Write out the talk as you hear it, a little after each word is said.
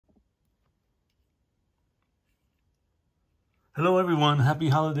Hello everyone, happy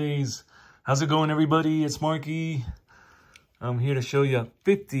holidays. How's it going everybody? It's Marky. I'm here to show you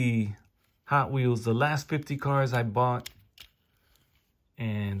 50 Hot Wheels, the last 50 cars I bought.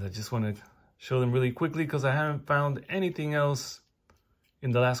 And I just want to show them really quickly because I haven't found anything else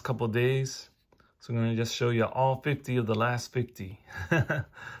in the last couple of days. So I'm going to just show you all 50 of the last 50. The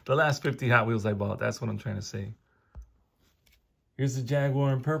last 50 Hot Wheels I bought, that's what I'm trying to say. Here's the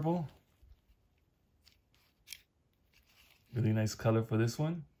Jaguar in purple. Really nice color for this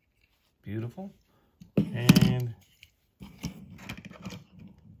one. Beautiful. And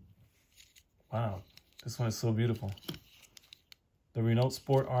wow, this one is so beautiful. The Renault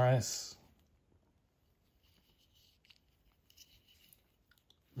Sport RS.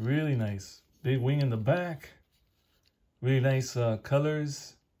 Really nice. Big wing in the back. Really nice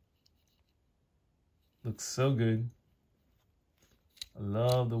colors. Looks so good. I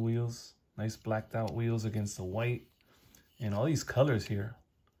love the wheels. Nice blacked out wheels against the white. And all these colors here,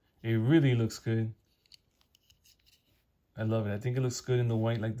 it really looks good. I love it. I think it looks good in the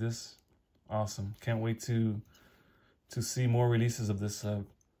white like this. Awesome. Can't wait to see more releases of this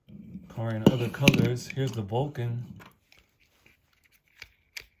car in other colors. Here's the Vulcan.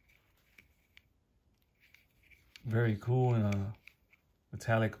 Very cool in a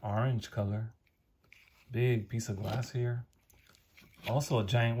metallic orange color. Big piece of glass here. Also a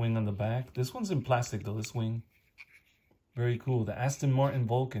giant wing on the back. This one's in plastic though, this wing. Very cool. The Aston Martin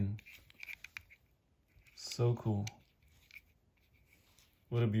Vulcan. So cool.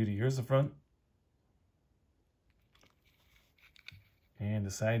 What a beauty. Here's the front. And the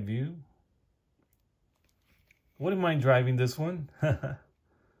side view. Wouldn't mind driving this one. How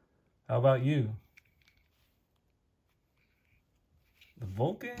about you? The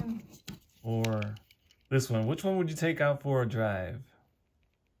Vulcan or this one? Which one would you take out for a drive?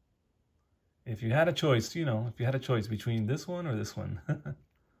 If you had a choice, you know, if you had a choice between this one or this one,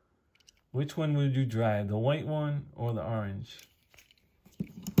 which one would you drive? The white one or the orange?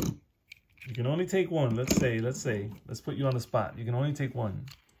 You can only take one. Let's put you on the spot. You can only take one.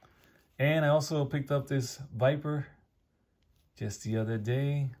 And I also picked up this Viper just the other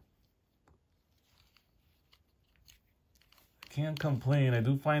day. I can't complain. I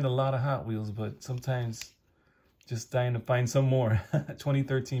do find a lot of Hot Wheels, but sometimes just dying to find some more.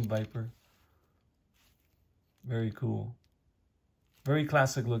 2013 Viper. Very cool. Very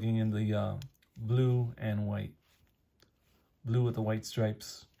classic looking in the blue and white. Blue with the white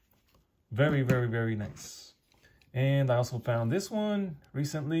stripes. Very, very, very nice. And I also found this one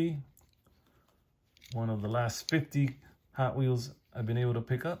recently. One of the last 50 Hot Wheels I've been able to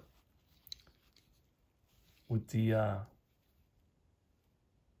pick up. With the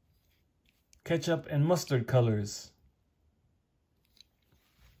ketchup and mustard colors.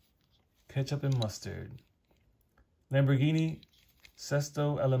 Ketchup and mustard. Lamborghini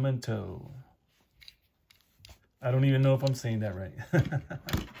Sesto Elemento. I don't even know if I'm saying that right.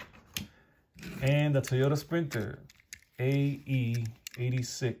 And the Toyota Sprinter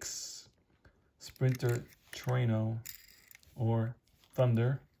AE86 Sprinter Trano or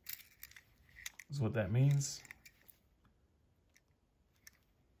Thunder is what that means.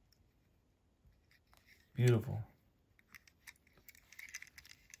 Beautiful.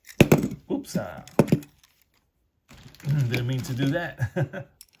 Oops. Didn't mean to do that.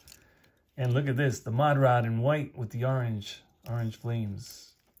 And look at this, the mod rod in white with the orange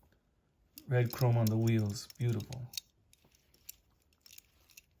flames. Red chrome on the wheels, beautiful.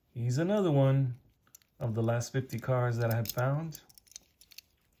 He's another one of the last 50 cars that I have found.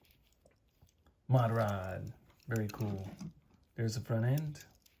 Mod rod, very cool. There's the front end.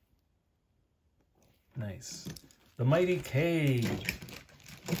 Nice. The Mighty K.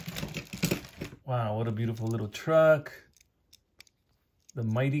 Wow, what a beautiful little truck. The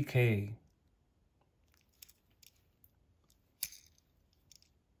Mighty K.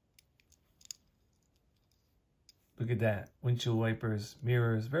 Look at that. Windshield wipers,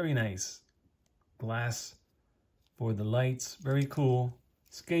 mirrors, very nice. Glass for the lights, very cool.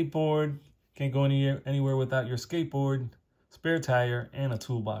 Skateboard. Can't go anywhere without your skateboard. Spare tire and a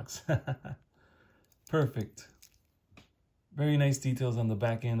toolbox. Perfect. Very nice details on the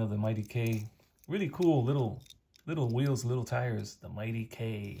back end of the Mighty K. Really cool little wheels, little tires. The Mighty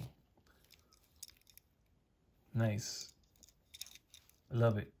K. Nice. I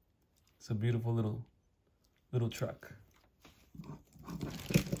love it. It's a beautiful little truck.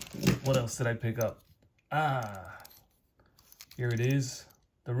 What else did I pick up? Here it is.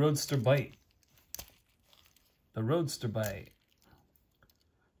 The Roadster Bite. The Roadster Bite.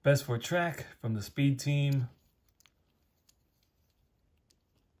 Best for Track from the Speed Team.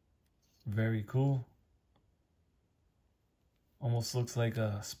 Very cool. Almost looks like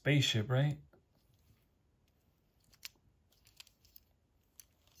a spaceship, right?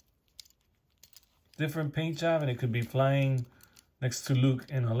 Different paint job, and it could be flying next to Luke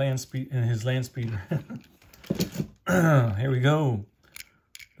in his land speeder. Here we go.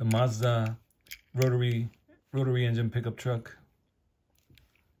 The Mazda rotary engine pickup truck.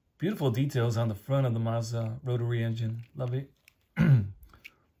 Beautiful details on the front of the Mazda rotary engine. Love it.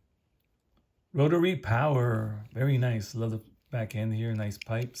 Rotary power. Very nice. Love the back end here. Nice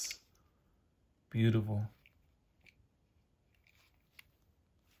pipes. Beautiful.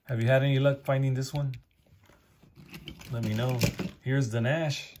 Have you had any luck finding this one? Let me know. Here's the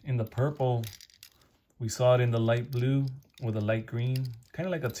Nash in the purple. We saw it in the light blue with a light green. Kind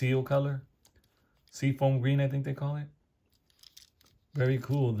of like a teal color. Seafoam green, I think they call it. Very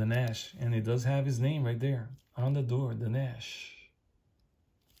cool, the Nash. And it does have his name right there on the door, the Nash.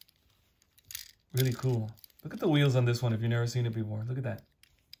 Really cool. Look at the wheels on this one if you've never seen it before. Look at that.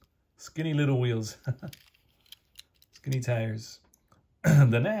 Skinny little wheels. Skinny tires.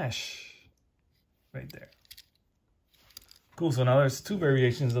 The Nash. Right there. Cool, so now there's two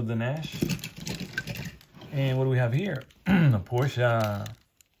variations of the Nash. And what do we have here? A Porsche.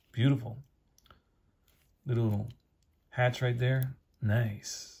 Beautiful. Little hatch right there.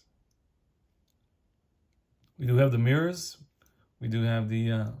 Nice. We do have the mirrors. We do have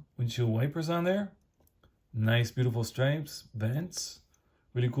the windshield wipers on there. Nice, beautiful stripes. Vents.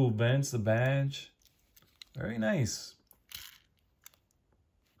 Really cool vents. The badge. Very nice.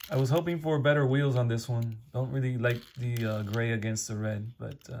 I was hoping for better wheels on this one. Don't really like the gray against the red,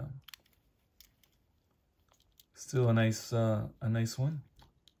 but still a nice one.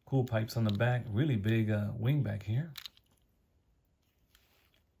 Cool pipes on the back. Really big wing back here.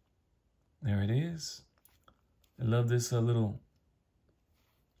 There it is. I love this little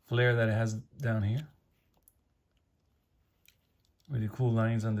flare that it has down here. Really cool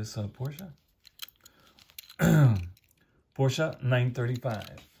lines on this Porsche. Porsche 935.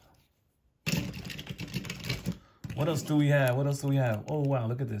 What else do we have? What else do we have? Oh, wow,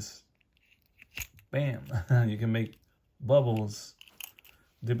 look at this. Bam. You can make bubbles.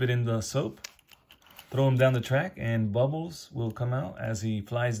 Dip it in the soap. Throw him down the track, and bubbles will come out as he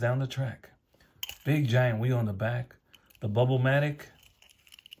flies down the track. Big giant wheel on the back. The Bubble-matic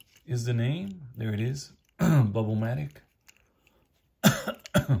is the name. There it is. Bubble-matic.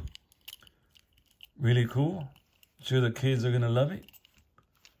 Really cool. I'm sure the kids are going to love it.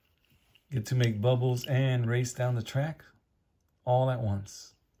 Get to make bubbles and race down the track all at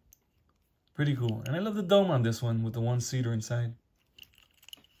once. Pretty cool. And I love the dome on this one with the one-seater inside.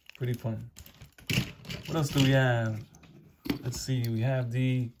 Pretty fun. What else do we have? Let's see. We have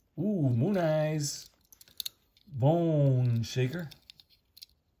the Moon Eyes Bone Shaker.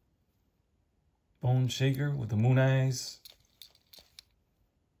 Bone Shaker with the Moon Eyes.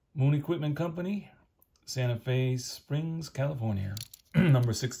 Moon Equipment Company, Santa Fe Springs, California.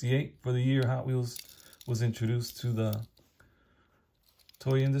 Number 68 for the year Hot Wheels was introduced to the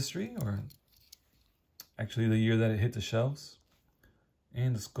toy industry, or actually the year that it hit the shelves.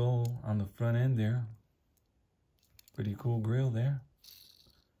 And the skull on the front end there. Pretty cool grill there.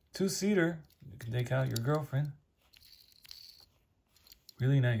 Two-seater. You can take out your girlfriend.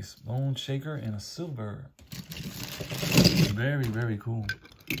 Really nice. Bone shaker and a silver. Very, very cool.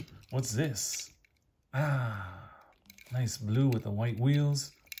 What's this? Nice blue with the white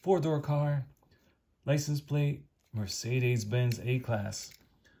wheels. Four-door car. License plate. Mercedes-Benz A-Class.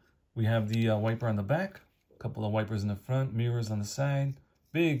 We have the wiper on the back. A couple of wipers in the front. Mirrors on the side.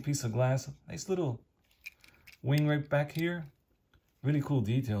 Big piece of glass. Nice little wing right back here. Really cool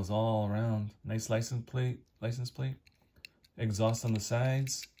details all around. Nice license plate. Exhaust on the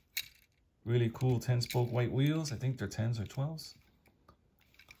sides. Really cool 10-spoke white wheels. I think they're 10s or 12s.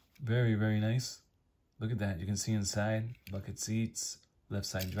 Very, very nice. Look at that. You can see inside. Bucket seats. Left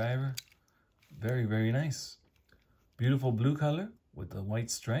side driver. Very, very nice. Beautiful blue color with the white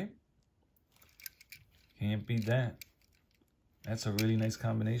stripe. Can't beat that. That's a really nice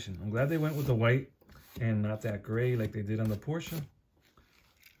combination. I'm glad they went with the white and not that gray like they did on the Porsche,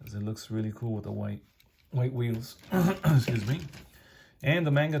 because it looks really cool with the white wheels. Excuse me. And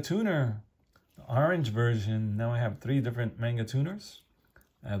the Manga Tuner, the orange version. Now I have 3 different Manga Tuners.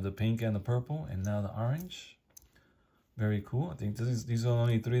 I have the pink and the purple, and now the orange. Very cool. I think these are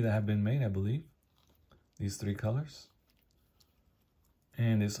only 3 that have been made, I believe. These 3 colors.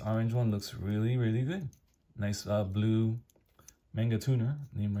 And this orange one looks really, really good. Nice blue Manga Tuner,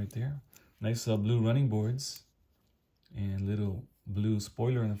 name right there. Nice blue running boards. And little blue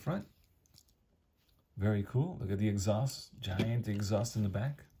spoiler in the front. Very cool. Look at the exhaust. Giant exhaust in the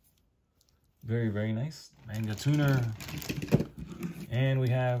back. Very, very nice. Manga Tuner. And we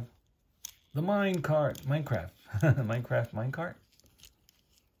have the Minecraft.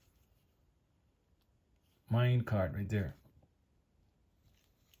 Minecart right there.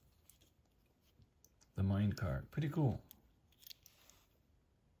 The Minecart, pretty cool.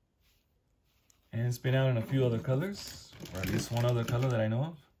 And it's been out in a few other colors, or at least one other color that I know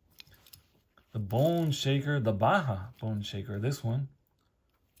of. The Bone Shaker, the Baja Bone Shaker, this one.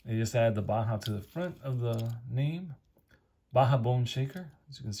 They just add the Baja to the front of the name. Baja Bone Shaker,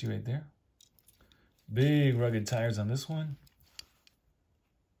 as you can see right there. Big rugged tires on this one.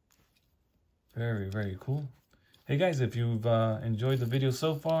 Very, very cool. Hey guys, if you've enjoyed the video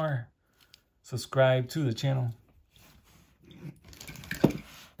so far, subscribe to the channel.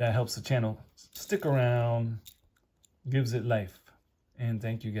 That helps the channel stick around, gives it life. And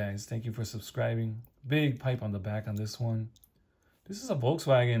thank you guys. Thank you for subscribing. Big pipe on the back on this one. This is a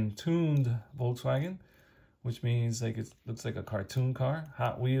Volkswagen, tuned Volkswagen, which means like it looks like a cartoon car.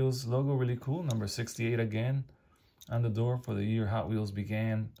 Hot Wheels logo, really cool. Number 68 again on the door for the year Hot Wheels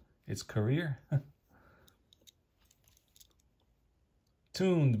began its career.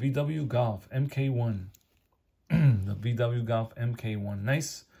 Tuned VW Golf MK1. The VW Golf MK1.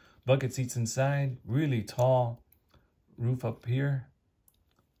 Nice bucket seats inside. Really tall roof up here.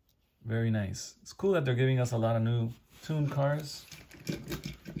 Very nice. It's cool that they're giving us a lot of new tuned cars.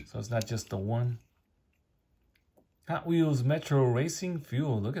 So it's not just the one. Hot Wheels Metro Racing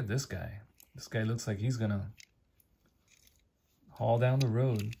Fuel. Look at this guy. This guy looks like he's gonna haul down the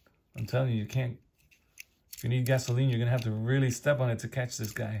road. I'm telling you, you can't. If you need gasoline, you're gonna have to really step on it to catch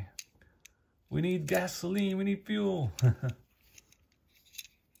this guy. We need gasoline. We need fuel.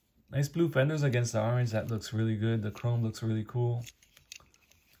 Nice blue fenders against the orange. That looks really good. The chrome looks really cool.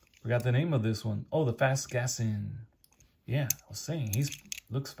 Forgot the name of this one. Oh, the Fast Gassin. Yeah, I was saying, he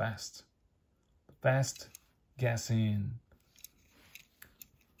looks fast. Fast Gassin.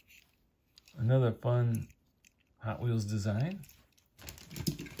 Another fun Hot Wheels design.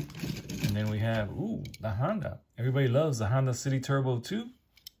 And then we have, ooh, the Honda. Everybody loves the Honda City Turbo 2.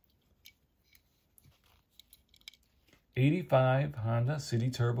 85 Honda City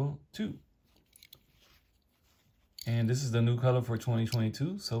Turbo 2. And this is the new color for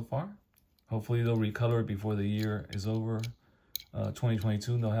 2022 so far. Hopefully they'll recolor it before the year is over.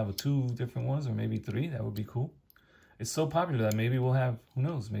 2022, they'll have 2 different ones or maybe 3. That would be cool. It's so popular that maybe we'll have, who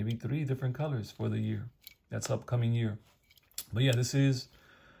knows, maybe 3 different colors for the year. That's upcoming year. But yeah, this is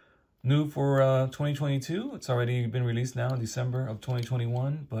new for 2022. It's already been released now in December of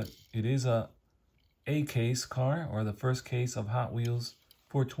 2021, but it is a case car, or the first case of Hot Wheels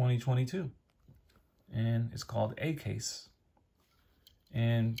for 2022. And it's called A Case.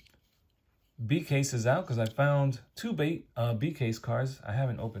 And B Case is out because I found 2 B Case cars. I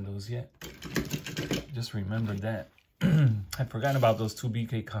haven't opened those yet. Just remembered that. I'd forgotten about those 2 B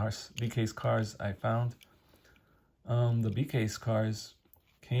Case cars I found. The B Case cars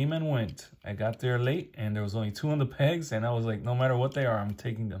came and went. I got there late and there was only 2 on the pegs, and I was like, no matter what they are, I'm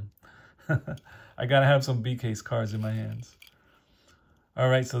taking them. I gotta have some B Case cars in my hands. All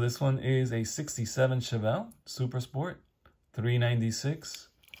right, so this one is a 67 Chevy Super Sport, 396.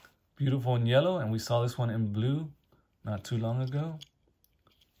 Beautiful in yellow, and we saw this one in blue not too long ago.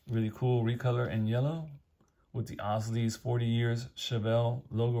 Really cool recolor in yellow with the Osley's 40 years Chevelle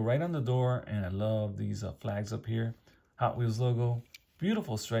logo right on the door, and I love these flags up here. Hot Wheels logo.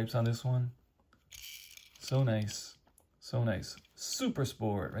 Beautiful stripes on this one. So nice. So nice. Super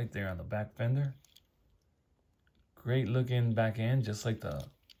Sport right there on the back fender. Great looking back end, just like the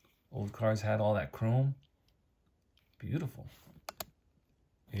old cars had all that chrome. Beautiful.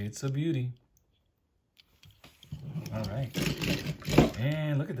 It's a beauty. All right.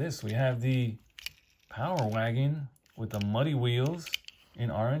 And look at this. We have the Power Wagon with the muddy wheels in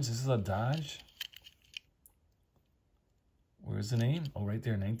orange. This is a Dodge. Where's the name? Oh, right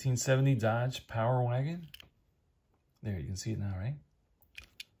there. 1970 Dodge Power Wagon. There, you can see it now, right?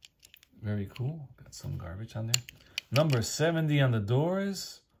 Very cool. Got some garbage on there. Number 70 on the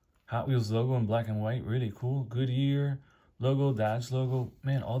doors. Hot Wheels logo in black and white. Really cool. Goodyear logo, Dodge logo.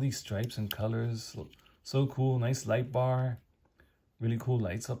 Man, all these stripes and colors. So cool. Nice light bar. Really cool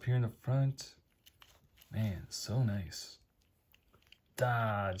lights up here in the front. Man, so nice.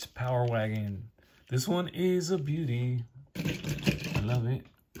 Dodge Power Wagon. This one is a beauty. I love it.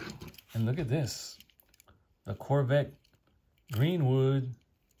 And look at this. The Corvette Greenwood.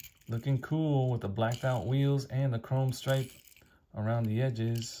 Looking cool with the blacked out wheels and the chrome stripe around the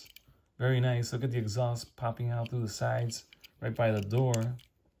edges. Very nice. Look at the exhaust popping out through the sides right by the door.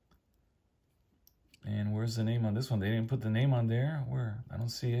 And where's the name on this one? They didn't put the name on there. Where? I don't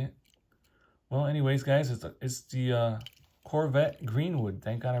see it. Well, anyways, guys, it's the Corvette Greenwood.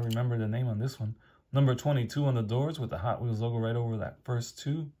 Thank God I remember the name on this one. Number 22 on the doors with the Hot Wheels logo right over that first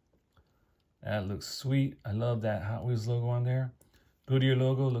two. That looks sweet. I love that Hot Wheels logo on there. Goodyear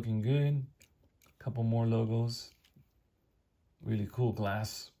logo looking good. Couple more logos. Really cool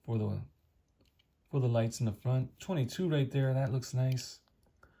glass for the lights in the front. 22 right there. That looks nice.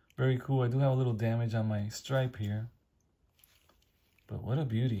 Very cool. I do have a little damage on my stripe here. But what a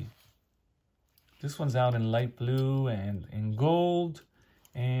beauty. This one's out in light blue and in gold.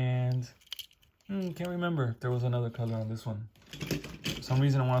 And can't remember if there was another color on this one. For some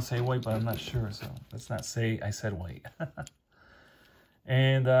reason I want to say white, but I'm not sure. So let's not say I said white.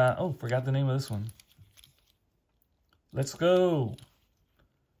 And, oh, forgot the name of this one. Let's go.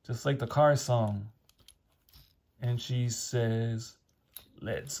 Just like the Cars song. And she says,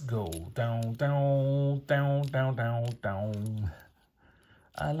 let's go. Down, down, down, down, down, down.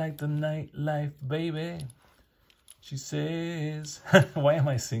 I like the nightlife, baby. She says, why am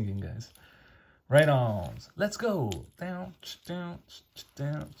I singing, guys? Right on. Let's go. Down, down,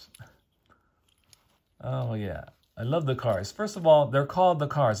 down. Oh, yeah. I love the Cars. First of all, they're called the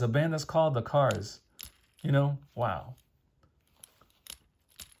Cars. A band that's called the Cars. You know, wow.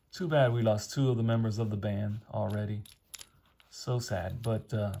 Too bad we lost two of the members of the band already. So sad.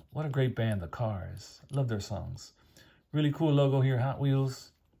 But what a great band, the Cars. Love their songs. Really cool logo here, Hot Wheels.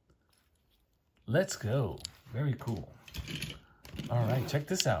 Let's go. Very cool. All right, check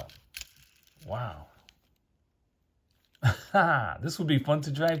this out. Wow. This would be fun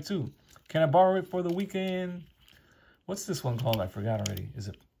to drive too. Can I borrow it for the weekend? What's this one called? I forgot already. Is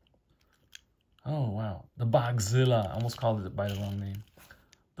it? Oh, wow. The Bogzilla. I almost called it by the wrong name.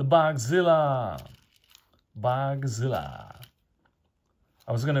 The Bogzilla. Bogzilla.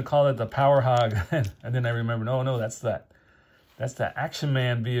 I was going to call it the Power Hog. And then I remembered, oh, no, that's that. That's the Action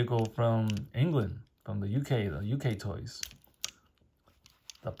Man vehicle from England, from the UK toys.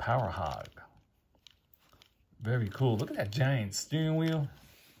 The Power Hog. Very cool. Look at that giant steering wheel.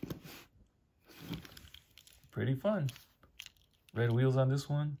 Pretty fun. Red wheels on this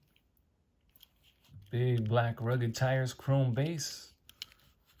one. Big black rugged tires, chrome base.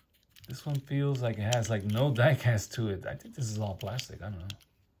 This one feels like it has like no diecast to it. I think this is all plastic. I don't know.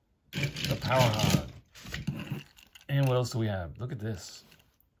 The Power Hog. And what else do we have? Look at this.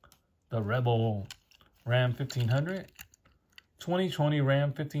 The Rebel Ram 1500. 2020 Ram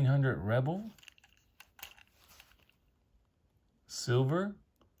 1500 Rebel. Silver.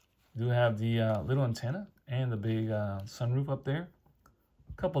 Do have the little antenna and the big sunroof up there.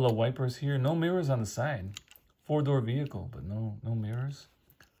 A couple of wipers here. No mirrors on the side. 4-door vehicle, but no mirrors.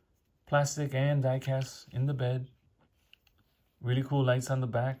 Plastic and diecast in the bed. Really cool lights on the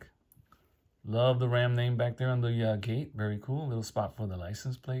back. Love the Ram name back there on the gate. Very cool. Little spot for the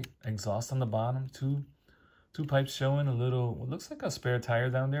license plate. Exhaust on the bottom. Two pipes showing. A little, what looks like a spare tire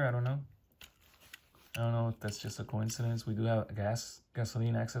down there. I don't know. I don't know if that's just a coincidence. We do have a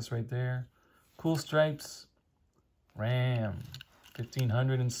gasoline access right there. Cool stripes. Ram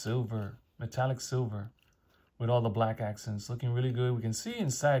 1500 in silver. Metallic silver. With all the black accents. Looking really good. We can see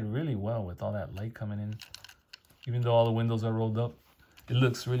inside really well with all that light coming in. Even though all the windows are rolled up. It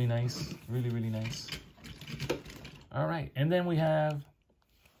looks really nice. Really, really nice. All right. And then we have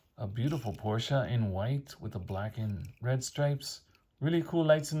a beautiful Porsche in white with the black and red stripes. Really cool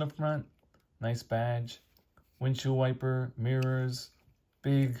lights in the front. Nice badge. Windshield wiper. Mirrors.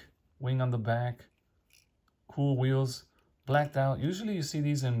 Big wing on the back. Cool wheels. Blacked out. Usually you see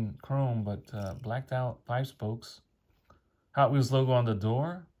these in chrome, but blacked out 5 spokes. Hot Wheels logo on the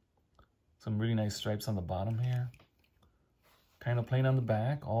door. Some really nice stripes on the bottom here. Kind of plain on the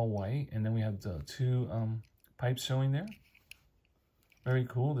back, all white. And then we have the 2 pipes showing there. Very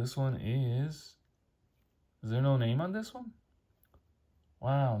cool. This one is there no name on this one?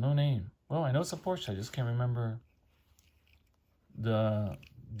 Wow, no name. Well, I know it's a Porsche. I just can't remember the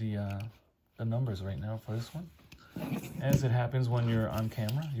numbers right now for this one. As it happens when you're on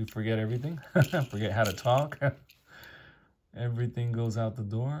camera, you forget everything. Forget how to talk. Everything goes out the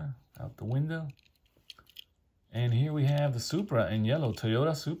door, out the window. And here we have the Supra in yellow,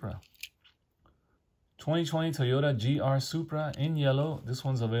 Toyota Supra. 2020 Toyota GR Supra in yellow. This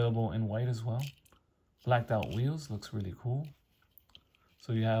one's available in white as well. Blacked out wheels, looks really cool.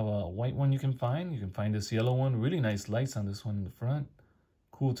 So you have a white one you can find. You can find this yellow one. Really nice lights on this one in the front.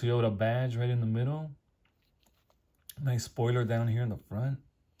 Cool Toyota badge right in the middle. Nice spoiler down here in the front.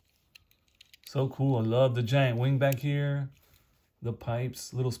 So cool. I love the giant wing back here. The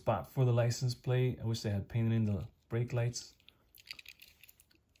pipes, little spot for the license plate. I wish they had painted in the brake lights.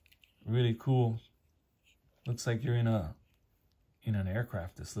 Really cool. Looks like you're in an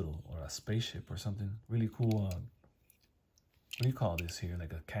aircraft, this little, or a spaceship or something. Really cool what do you call this here?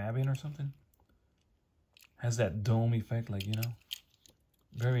 Like a cabin or something? Has that dome effect, like, you know.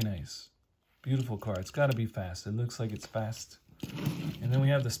 Very nice. Beautiful car. It's got to be fast. It looks like it's fast. And then we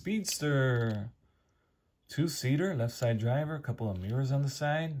have the Speedster. 2-seater, left side driver, a couple of mirrors on the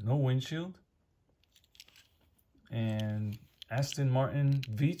side, no windshield. And Aston Martin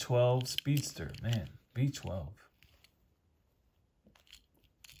V12 Speedster. Man, V12.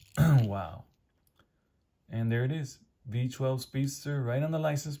 Wow. And there it is. V12 Speedster, right on the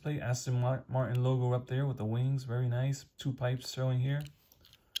license plate. Aston Martin logo up there with the wings. Very nice. 2 pipes showing here.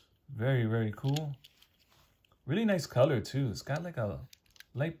 Very, very cool. Really nice color, too. It's got like a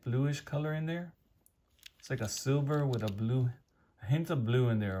light bluish color in there. It's like a silver with a blue, a hint of blue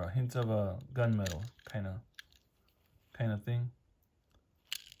in there, or a hint of a gunmetal kind of thing.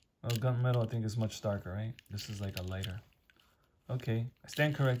 Well, gunmetal I think is much darker, right? This is like a lighter. Okay, I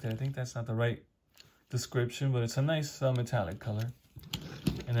stand corrected. I think that's not the right description, but it's a nice metallic color.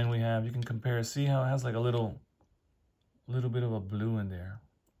 And then we have, you can compare, see how it has like a little bit of a blue in there.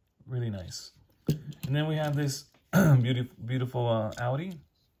 Really nice. And then we have this beautiful Audi.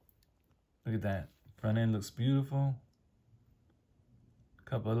 Look at that. Front end looks beautiful. A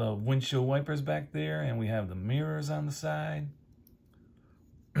couple of windshield wipers back there, and we have the mirrors on the side.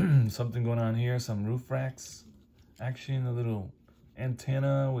 Something going on here, some roof racks action, a little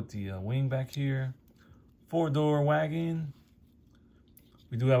antenna with the wing back here. 4-door wagon.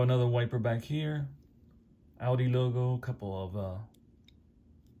 We do have another wiper back here. Audi logo, a couple of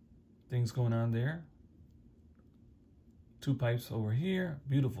things going on there. 2 pipes over here,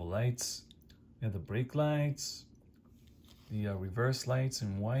 beautiful lights. We have the brake lights, the reverse lights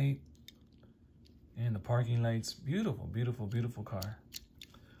in white, and the parking lights. Beautiful, beautiful, beautiful car.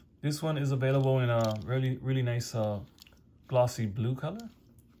 This one is available in a really, really nice glossy blue color.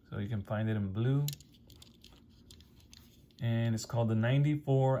 So you can find it in blue. And it's called the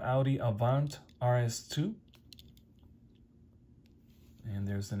 94 Audi Avant RS2. And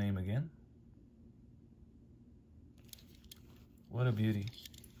there's the name again. What a beauty.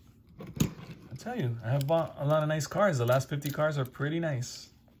 I tell you, I have bought a lot of nice cars. The last 50 cars are pretty nice.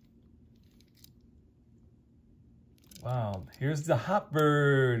 Wow, here's the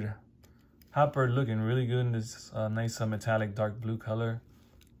Hotbird. Hotbird looking really good in this nice metallic dark blue color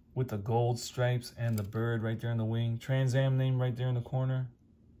with the gold stripes and the bird right there in the wing. Trans Am name right there in the corner.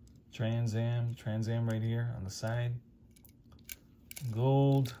 Trans Am right here on the side.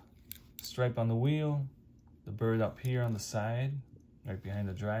 Gold stripe on the wheel. The bird up here on the side, right behind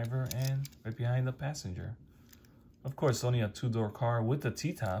the driver and right behind the passenger. Of course, only a 2-door car with the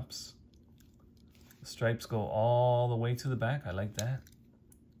T-tops. The stripes go all the way to the back. I like that.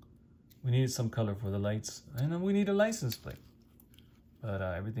 We needed some color for the lights, and then we need a license plate. But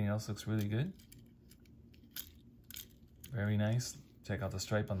everything else looks really good. Very nice. Check out the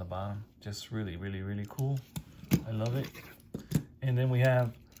stripe on the bottom. Just really, really, really cool. I love it. And then we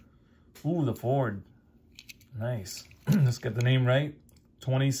have, ooh, the Ford. Nice. Let's get the name right.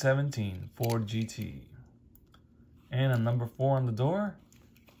 2017 Ford GT. And a number 4 on the door.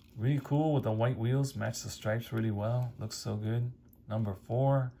 Really cool with the white wheels. Match the stripes really well. Looks so good. Number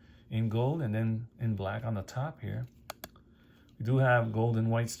 4 in gold and then in black on the top here. We do have gold and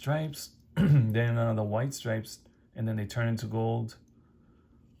white stripes. Then the white stripes, and then they turn into gold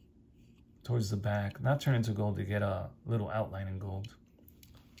towards the back. Not turn into gold, they get a little outline in gold.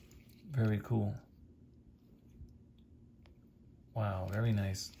 Very cool. Wow, very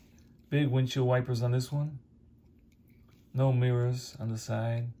nice. Big windshield wipers on this one. No mirrors on the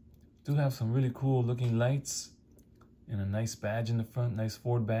side. Do have some really cool looking lights and a nice badge in the front. Nice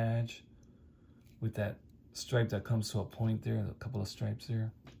Ford badge with that stripe that comes to a point there. A couple of stripes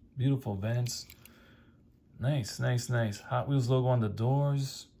there. Beautiful vents. Nice, nice, nice. Hot Wheels logo on the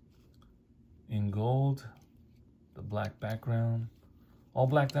doors in gold. The black background. All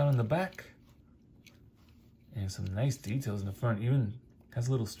blacked out in the back. And some nice details in the front. Even has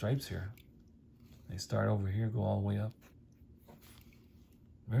little stripes here. They start over here, go all the way up.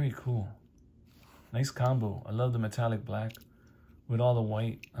 Very cool. Nice combo. I love the metallic black with all the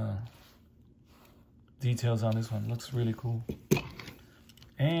white details on this one. Looks really cool.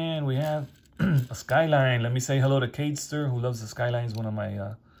 And we have a Skyline. Let me say hello to Cadester, who loves the Skylines. One of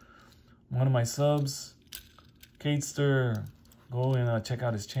my subs. Cadester, go and check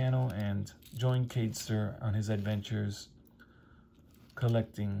out his channel and join Cadester on his adventures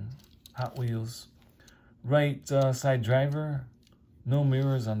collecting Hot Wheels. Right side driver. No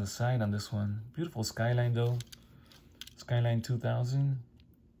mirrors on the side on this one. Beautiful Skyline though. Skyline 2000.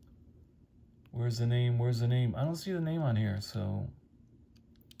 Where's the name? Where's the name? I don't see the name on here, so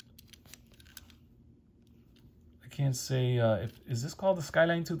I can't say, is this called the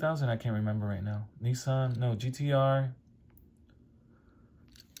Skyline 2000? I can't remember right now. Nissan, no, GTR.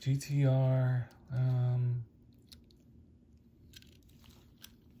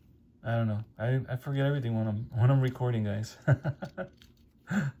 I don't know. I forget everything when I'm recording, guys.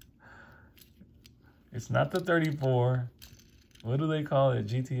 It's not the 34. What do they call it?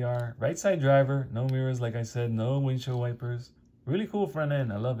 GTR. Right side driver. No mirrors, like I said. No windshield wipers. Really cool front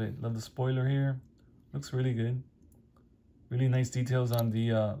end. I love it. Love the spoiler here. Looks really good. Really nice details on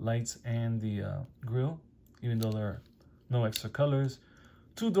the lights and the grille, even though there are no extra colors.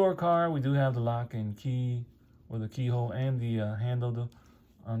 Two-door car. We do have the lock and key, or the keyhole, and the handle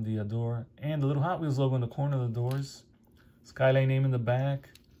on the door, and the little Hot Wheels logo in the corner of the doors. Skyline name in the back.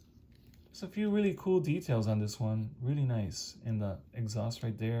 There's a few really cool details on this one. Really nice. And the exhaust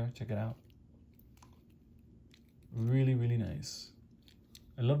right there. Check it out. Really, really nice.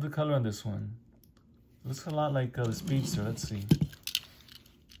 I love the color on this one. Looks a lot like the Speedster. Let's see.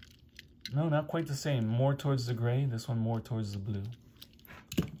 No, not quite the same. More towards the gray. This one more towards the blue.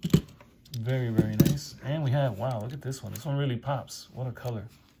 Very, very nice. And we have, wow, look at this one. This one really pops. What a color.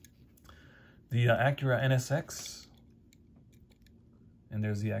 The Acura NSX. And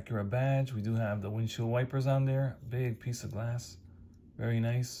there's the Acura badge. We do have the windshield wipers on there. Big piece of glass. Very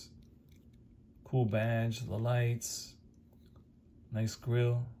nice. Cool badge. The lights. Nice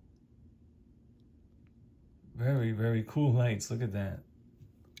grille. Very, very cool lights. Look at that.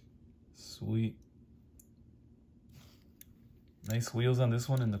 Sweet. Nice wheels on this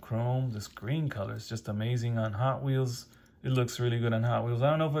one in the chrome. This green color is just amazing on Hot Wheels. It looks really good on Hot Wheels. I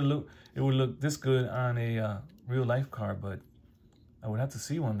don't know if it would look this good on a real life car, but I would have to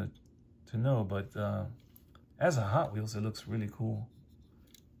see one to know. But as a Hot Wheels, it looks really cool.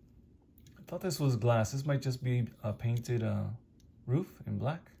 I thought this was glass. This might just be a painted roof in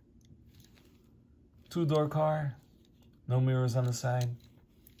black. Two-door car. No mirrors on the side.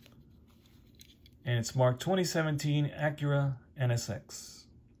 And it's marked 2017 Acura NSX.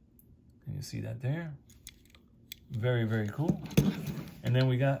 Can you see that there? Very, very cool. And then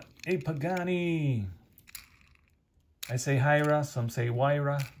we got a Pagani. I say Hyra, some say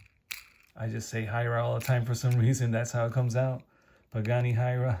Wyra. I just say Hyra all the time for some reason. That's how it comes out. Pagani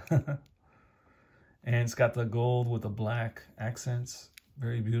Hyra. And it's got the gold with the black accents.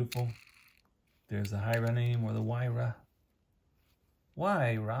 Very beautiful. There's the Hyra name, or the Wyra.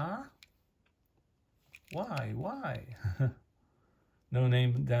 Wyra? Why? No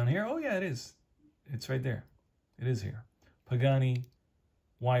name down here. Oh yeah, it is. It's right there. It is here. Pagani,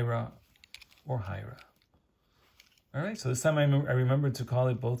 Wyra, or Hyra. All right, so this time I remembered to call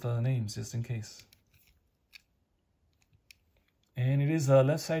it both names, just in case. And it is a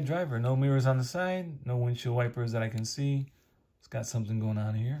left side driver. No mirrors on the side. No windshield wipers that I can see. It's got something going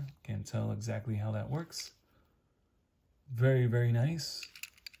on here. Can't tell exactly how that works. Very, very nice.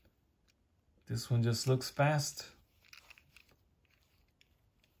 This one just looks fast.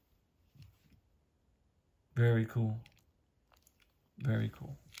 Very cool. Very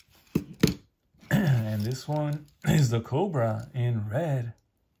cool. And this one is the Cobra in red.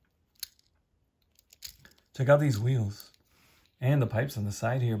 Check out these wheels. And the pipes on the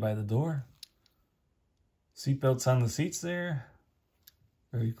side here by the door. Seatbelts on the seats there.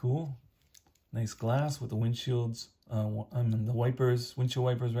 Very cool. Nice glass with the windshields. The wipers, windshield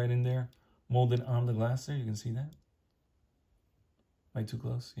wipers right in there. Molded on the glass there. You can see that. Right too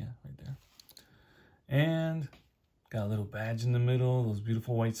close? Yeah, right there. And got a little badge in the middle. Those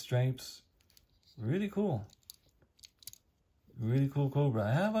beautiful white stripes. Really cool. Really cool Cobra.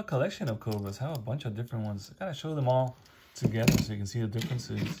 I have a collection of Cobras. I have a bunch of different ones. I gotta show them all together so you can see the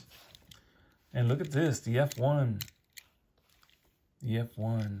differences. And look at this, the F1. The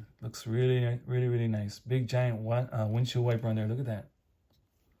F1 looks really, really, really nice. Big giant windshield wiper on there. Look at that.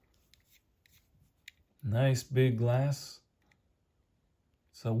 Nice big glass.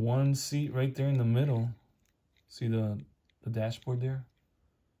 So one seat right there in the middle. See the dashboard there?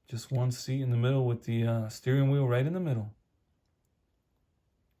 Just one seat in the middle with the steering wheel right in the middle.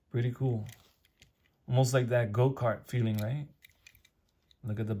 Pretty cool. Almost like that go-kart feeling, right?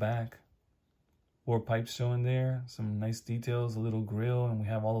 Look at the back. 4 pipes showing there. Some nice details, a little grill, and we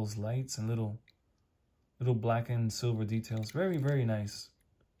have all those lights and little black and silver details. Very, very nice.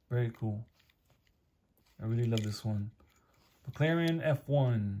 Very cool. I really love this one. McLaren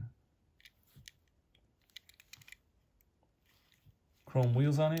F1. Chrome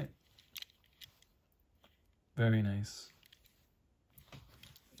wheels on it. Very nice.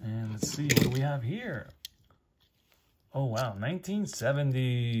 And let's see, what do we have here? Oh, wow,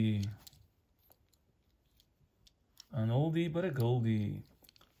 1970. An oldie but a goldie.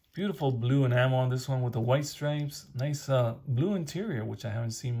 Beautiful blue enamel on this one with the white stripes. Nice blue interior, which I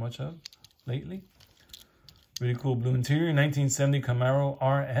haven't seen much of lately. Really cool blue interior. 1970 Camaro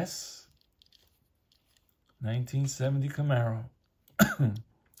RS. 1970 Camaro.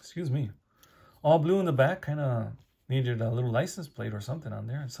 Excuse me. All blue in the back. Kind of needed a little license plate or something on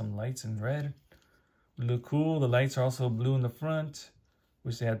there. And some lights in red. Look cool. The lights are also blue in the front.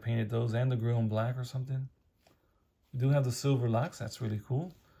 Wish they had painted those, and the grill in black or something. We do have the silver locks. That's really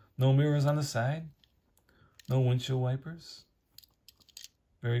cool. No mirrors on the side. No windshield wipers.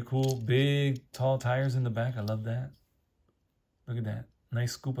 Very cool. Big, tall tires in the back. I love that. Look at that.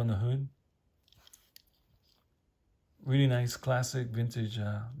 Nice scoop on the hood. Really nice classic vintage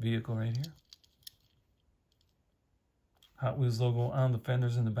vehicle right here. Hot Wheels logo on the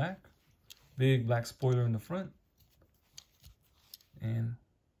fenders in the back. Big black spoiler in the front. And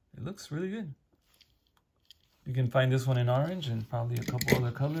it looks really good. You can find this one in orange and probably a couple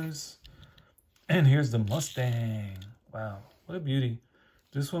other colors. And here's the Mustang. Wow, what a beauty.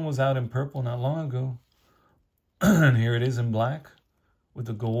 This one was out in purple not long ago. And here it is in black with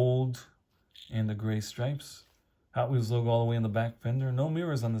the gold and the gray stripes. Hot Wheels logo all the way in the back fender. No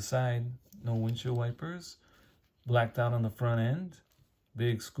mirrors on the side. No windshield wipers. Blacked out on the front end.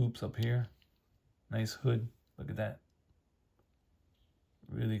 Big scoops up here. Nice hood. Look at that.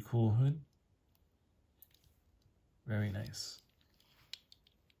 Really cool hood. Very nice.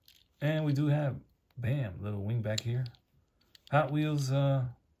 And we do have, bam, little wing back here. Hot Wheels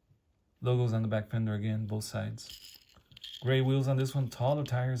logos on the back fender again, both sides. Gray wheels on this one, taller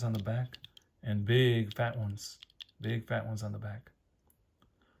tires on the back, and big fat ones. Big fat ones on the back.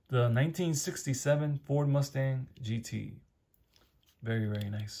 The 1967 Ford Mustang GT. Very, very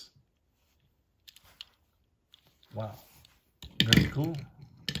nice. Wow. Very cool.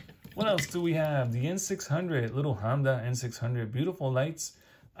 What else do we have? The N600, little Honda N600. Beautiful lights.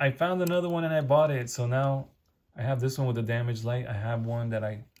 I found another one and I bought it. So now I have this one with the damaged light. I have one that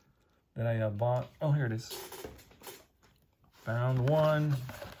I bought. Oh, here it is. Found one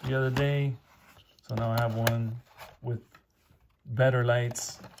the other day. So now I have one with better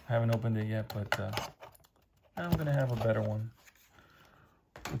lights. Haven't opened it yet, but I'm going to have a better one.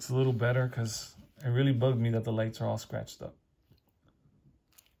 It's a little better because it really bugged me that the lights are all scratched up.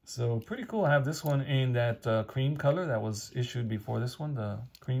 So pretty cool. I have this one in that cream color that was issued before this one. The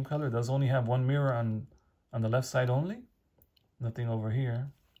cream color does only have one mirror on the left side only. Nothing over here.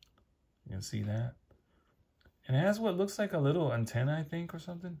 You can see that. And it has what looks like a little antenna, I think, or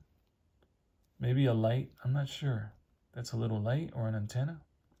something. Maybe a light. I'm not sure. That's a little light or an antenna.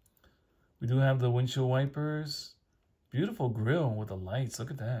 We do have the windshield wipers. Beautiful grill with the lights.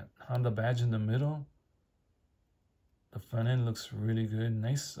 Look at that. Honda badge in the middle. The front end looks really good.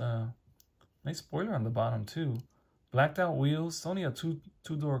 Nice nice spoiler on the bottom too. Blacked out wheels. It's only a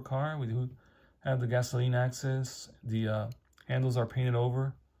two-door car. We do have the gasoline access. The handles are painted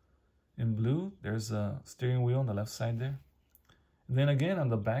over in blue. There's a steering wheel on the left side there. And then again on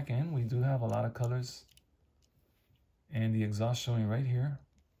the back end, we do have a lot of colors. And the exhaust showing right here.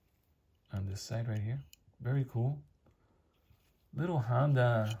 On this side right here. Very cool. Little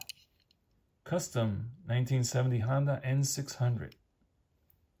Honda custom 1970 Honda N600.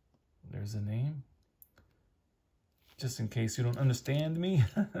 There's the name. Just in case you don't understand me.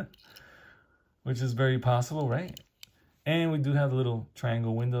 Which is very possible, right? And we do have the little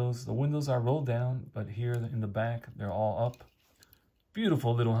triangle windows. The windows are rolled down, but here in the back, they're all up.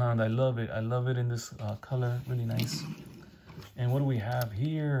 Beautiful little Honda. I love it. I love it in this color. Really nice. And what do we have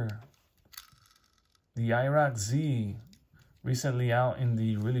here? The IROC Z. Recently out in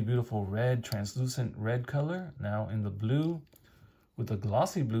the really beautiful red, translucent red color. Now in the blue with a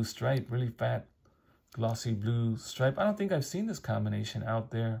glossy blue stripe. Really fat glossy blue stripe. I don't think I've seen this combination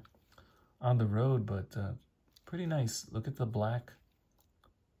out there on the road, but pretty nice. Look at the black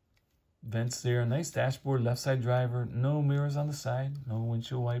vents there. Nice dashboard, left side driver. No mirrors on the side. No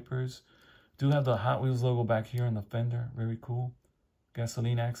windshield wipers. Do have the Hot Wheels logo back here on the fender. Very cool.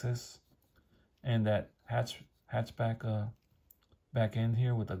 Gasoline access. And that hatchback back end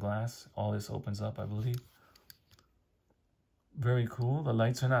here with the glass. All this opens up, I believe. Very cool. The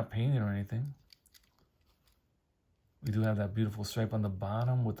lights are not painted or anything. We do have that beautiful stripe on the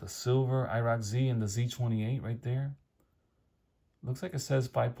bottom with the silver IROC Z and the Z28 right there. Looks like it says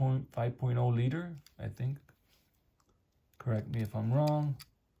 5.0 liter, I think. Correct me if I'm wrong.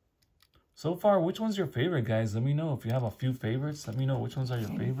 So far, which one's your favorite, guys? Let me know. If you have a few favorites, let me know which ones are your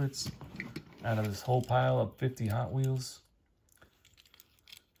favorites out of this whole pile of 50 Hot Wheels.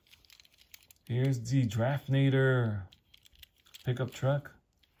 Here's the Draftnator pickup truck.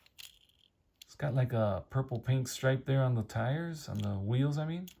 It's got like a purple pink stripe there on the tires, on the wheels, I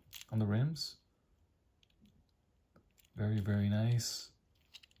mean, on the rims. Very, very nice.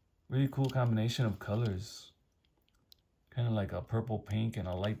 Really cool combination of colors. Kind of like a purple pink and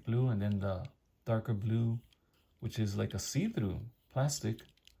a light blue, and then the darker blue, which is like a see-through plastic.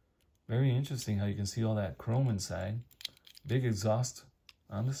 Very interesting how you can see all that chrome inside. Big exhaust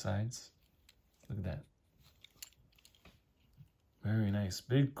on the sides. Look at that. Very nice.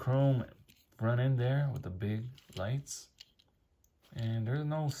 Big chrome front end there with the big lights. And there's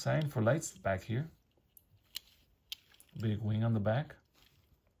no sign for lights back here. Big wing on the back.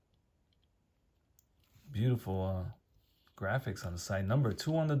 Beautiful graphics on the side. Number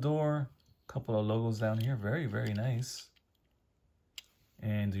 2 on the door. Couple of logos down here. Very, very nice.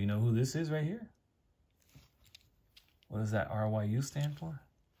 And do you know who this is right here? What does that RYU stand for?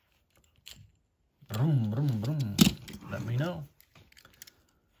 Vroom, vroom, vroom. Let me know.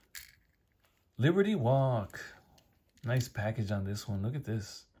 Liberty Walk. Nice package on this one. Look at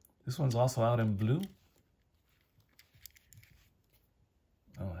this. This one's also out in blue.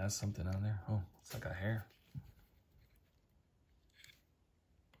 Oh, it has something on there. Oh, it's like a hair.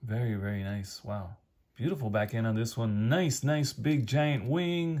 Very, very nice. Wow. Beautiful back end on this one. Nice, nice big giant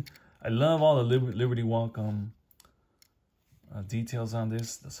wing. I love all the Liberty Walk details on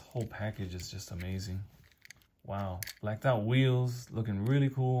this. This whole package is just amazing. Wow. Blacked out wheels. Looking really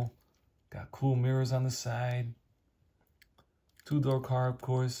cool. Got cool mirrors on the side. 2-door car, of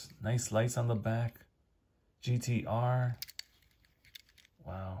course. Nice lights on the back. GTR.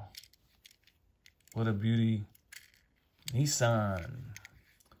 Wow. What a beauty. Nissan.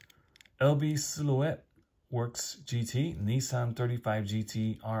 LB Silhouette Works GT. Nissan 35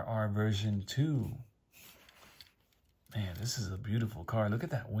 GT RR version 2. Man, this is a beautiful car. Look at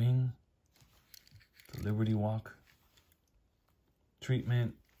that wing. The Liberty Walk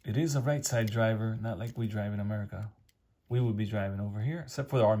treatment. It is a right side driver, not like we drive in America. We would be driving over here,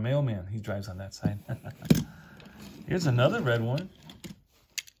 except for our mailman. He drives on that side. Here's another red one.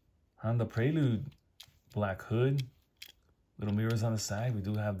 Honda Prelude. Black hood. Little mirrors on the side. We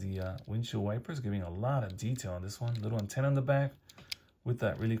do have the windshield wipers, giving a lot of detail on this one. Little antenna on the back with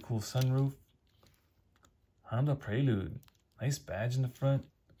that really cool sunroof. Honda Prelude. Nice badge in the front.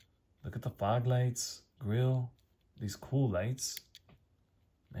 Look at the fog lights, grill, these cool lights.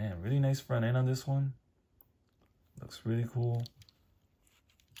 Man, really nice front end on this one. Looks really cool.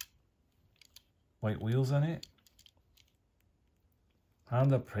 White wheels on it.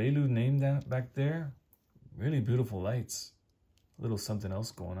 Honda Prelude name that back there. Really beautiful lights. A little something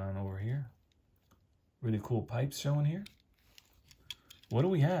else going on over here. Really cool pipes showing here. What do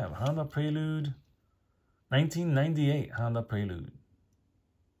we have? Honda Prelude. 1998 Honda Prelude.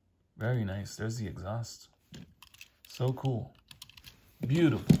 Very nice. There's the exhaust. So cool.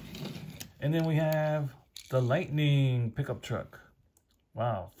 Beautiful. And then we have the Lightning pickup truck.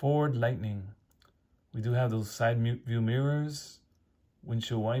 Wow. Ford Lightning. We do have those side view mirrors.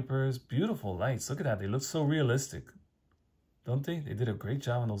 Windshield wipers. Beautiful lights. Look at that. They look so realistic. Don't they? They did a great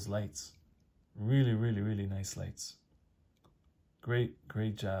job on those lights. Really, really, really nice lights. Great,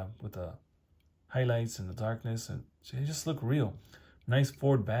 great job with the highlights and the darkness. And they just look real. Nice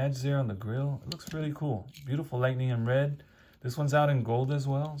Ford badge there on the grill. It looks really cool. Beautiful Lightning in red. This one's out in gold as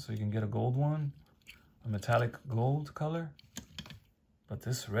well, so you can get a gold one. A metallic gold color. But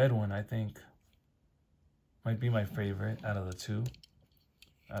this red one, I think, might be my favorite out of the two.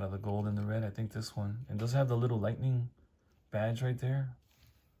 Out of the gold and the red, I think this one. It does have the little lightning badge right there.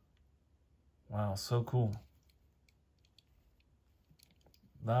 Wow, so cool.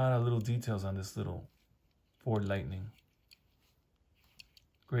 A lot of little details on this little Ford Lightning.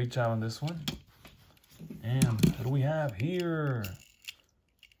 Great job on this one. And what do we have here?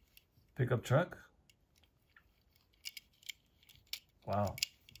 Pickup truck. Wow,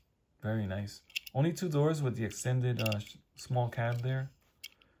 very nice. Only 2 doors with the extended small cab there.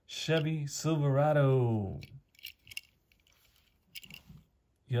 Chevy Silverado.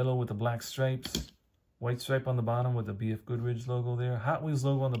 Yellow with the black stripes. White stripe on the bottom with the BF Goodrich logo there. Hot Wheels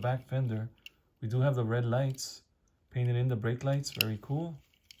logo on the back fender. We do have the red lights. Painted in the brake lights. Very cool.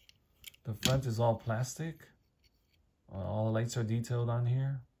 The front is all plastic. All the lights are detailed on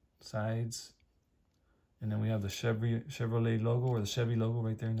here. Sides. And then we have the Chevrolet logo, or the Chevy logo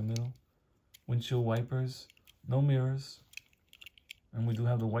right there in the middle. Windshield wipers. No mirrors. And we do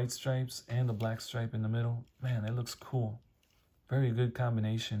have the white stripes and the black stripe in the middle. Man, it looks cool. Very good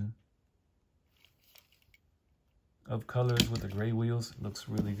combination of colors with the gray wheels. It looks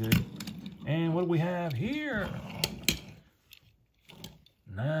really good. And what do we have here?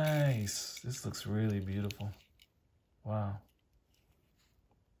 Nice. This looks really beautiful. Wow.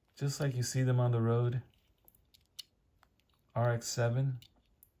 just like you see them on the road. RX-7.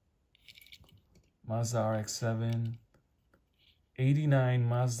 Mazda RX-7. 89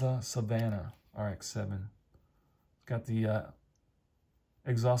 Mazda Savannah RX-7. Got the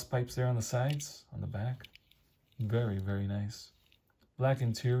exhaust pipes there on the sides, on the back. Very, very nice. Black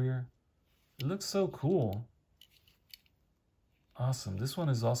interior. It looks so cool. Awesome. This one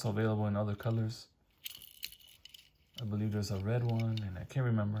is also available in other colors. I believe there's a red one, and I can't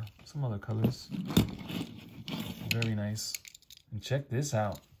remember. Some other colors. Very nice. And check this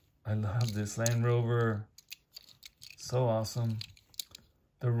out. I love this Land Rover. So awesome.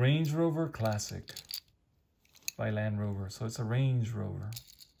 The Range Rover Classic by Land Rover. So it's a Range Rover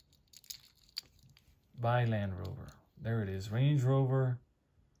by Land Rover. There it is. Range Rover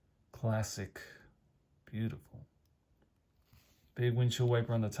Classic. Beautiful. Big windshield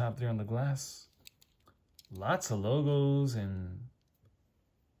wiper on the top there on the glass. Lots of logos and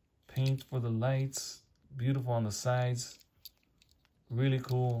paint for the lights. Beautiful on the sides. Really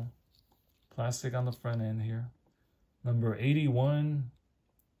cool. Plastic on the front end here. Number 81.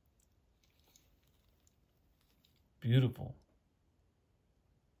 Beautiful.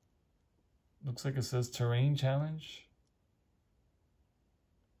 Looks like it says Terrain Challenge.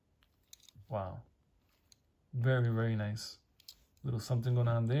 Wow. Very, very nice. Little something going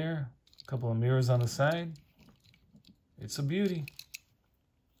on there. A couple of mirrors on the side. It's a beauty.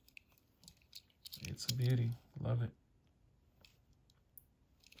 It's a beauty. Love it.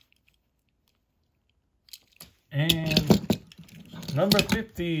 And number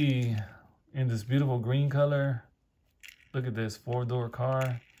 50 in this beautiful green color. Look at this 4-door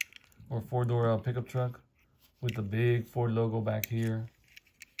car or 4-door pickup truck with the big Ford logo back here.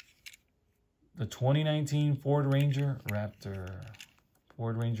 The 2019 Ford Ranger Raptor.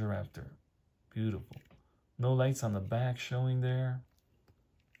 Ford Ranger Raptor. Beautiful. No lights on the back showing there.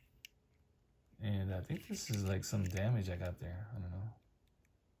 And I think this is like some damage I got there. I don't know.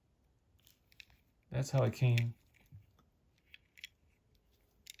 That's how it came.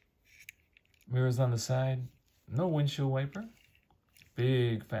 Mirrors on the side. No windshield wiper.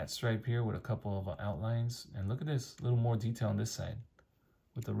 Big fat stripe here with a couple of outlines. And look at this. A little more detail on this side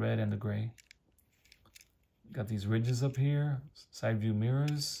with the red and the gray. Got these ridges up here. Side view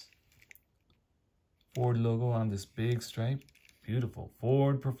mirrors. Ford logo on this big stripe. Beautiful.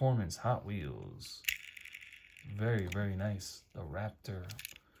 Ford Performance Hot Wheels. Very, very nice. The Raptor.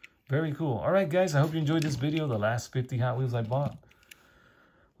 Very cool. All right, guys. I hope you enjoyed this video. The last 50 Hot Wheels I bought.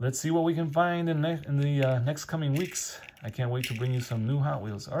 Let's see what we can find in the next coming weeks. I can't wait to bring you some new Hot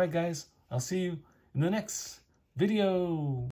Wheels. All right, guys. I'll see you in the next video.